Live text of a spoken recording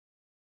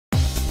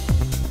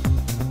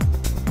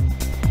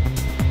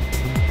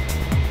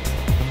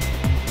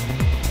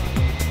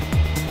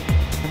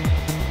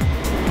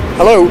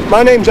Hello,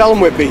 my name's Alan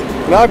Whitby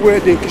and I've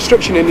worked in the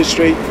construction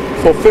industry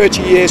for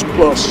 30 years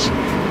plus.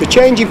 The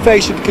changing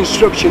face of the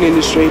construction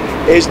industry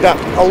is that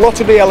a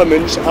lot of the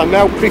elements are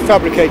now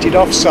prefabricated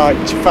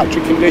off-site to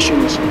factory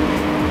conditions.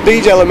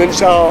 These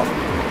elements are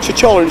to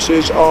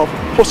tolerances of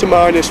plus or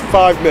minus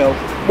 5 mil.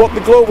 What the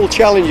global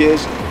challenge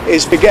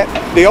is to get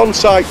the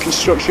on-site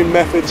construction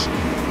methods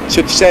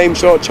to the same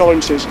sort of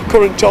tolerances.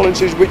 Current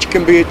tolerances which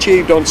can be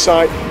achieved on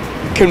site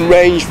can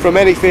range from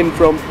anything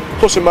from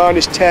plus or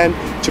minus 10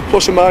 to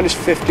plus or minus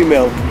 50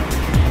 mil.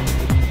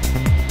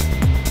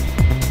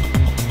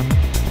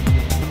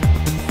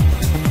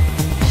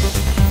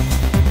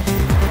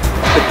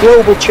 The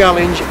global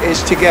challenge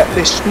is to get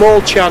this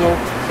small channel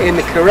in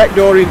the correct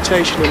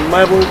orientation and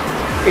level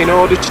in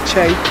order to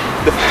take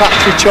the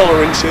factory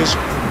tolerances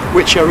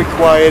which are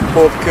required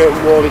for the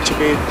curtain walling to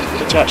be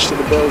attached to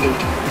the building.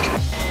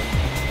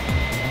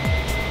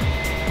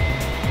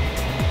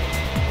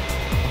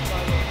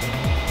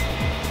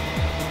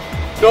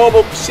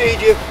 Normal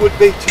procedure would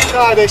be to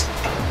tie this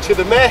to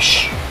the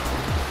mesh.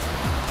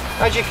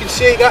 As you can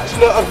see, that's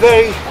not a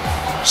very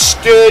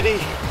sturdy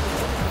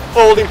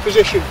holding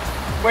position.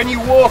 When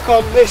you walk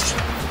on this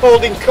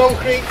holding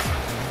concrete,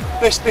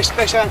 this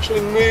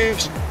actually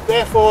moves,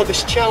 therefore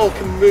this channel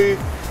can move.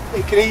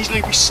 It can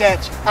easily be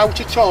set out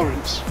of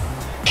tolerance.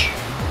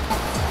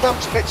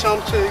 Clamps fits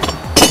onto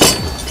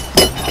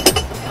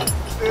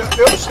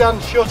the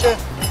upstand shutter.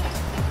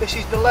 This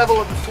is the level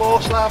of the floor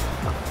slab.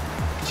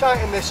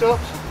 Tighten this up.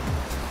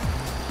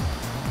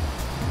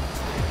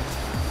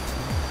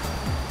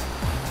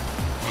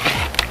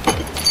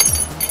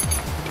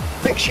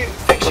 Fix your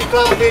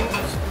clamp in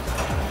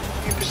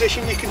your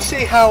position. You can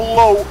see how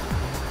low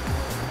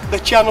the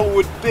channel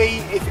would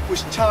be if it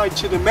was tied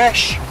to the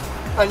mesh,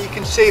 and you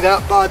can see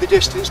that by the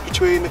distance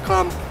between the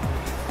clamp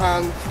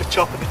and the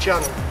top of the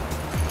channel.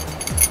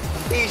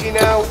 Easy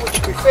now, which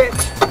we fit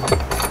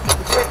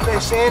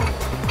this in.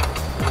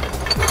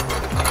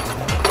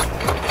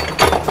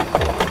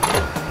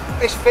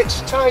 This fits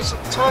tight,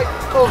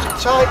 pulls it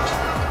tight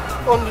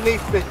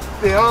underneath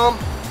the arm.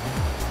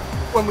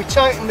 When we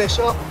tighten this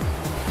up,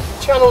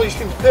 the channel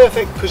is in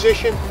perfect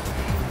position,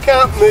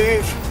 can't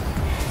move,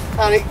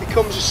 and it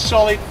becomes a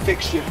solid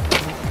fixture.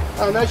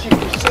 And as you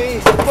can see,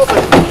 if you put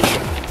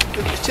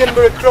the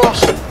timber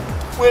across,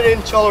 we're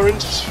in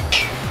tolerance.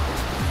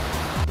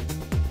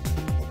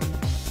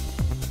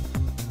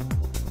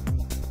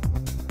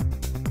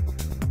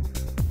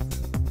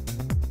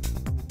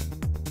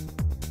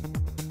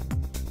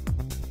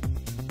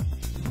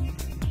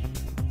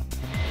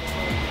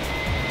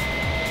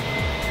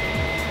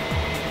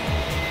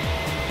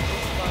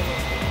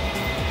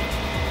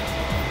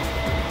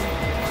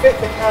 Fit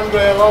the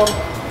handrail on,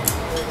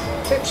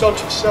 tips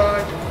onto the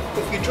side.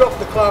 If you drop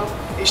the clamp,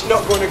 it's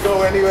not going to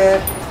go anywhere.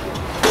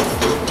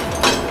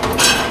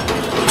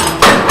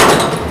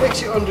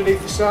 Fix it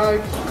underneath the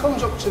side,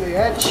 comes up to the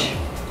edge,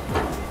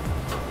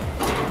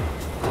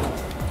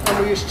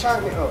 and we just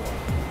tighten it up.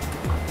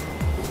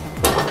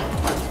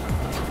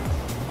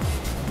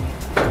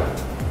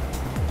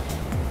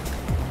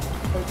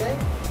 Okay,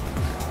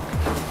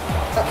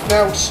 that's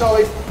now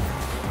solid.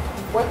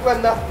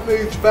 When that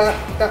moves back,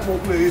 that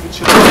won't move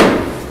until.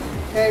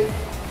 Okay,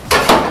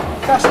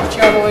 cast the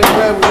channel in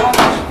where we want.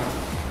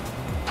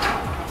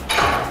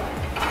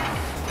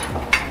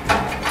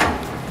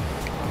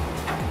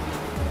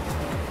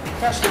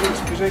 Cast it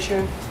into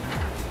position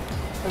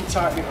and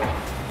tighten it up.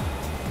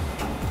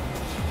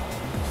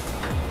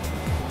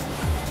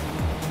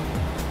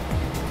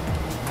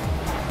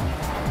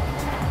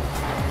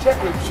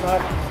 Check loop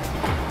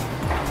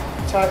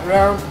tight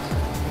round.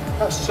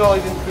 That's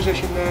solid in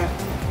position there.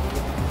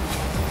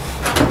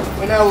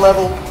 We're now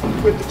level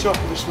with the top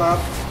of the slab,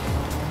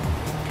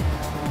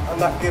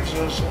 and that gives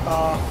us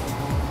our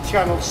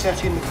channel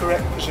set in the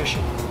correct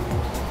position.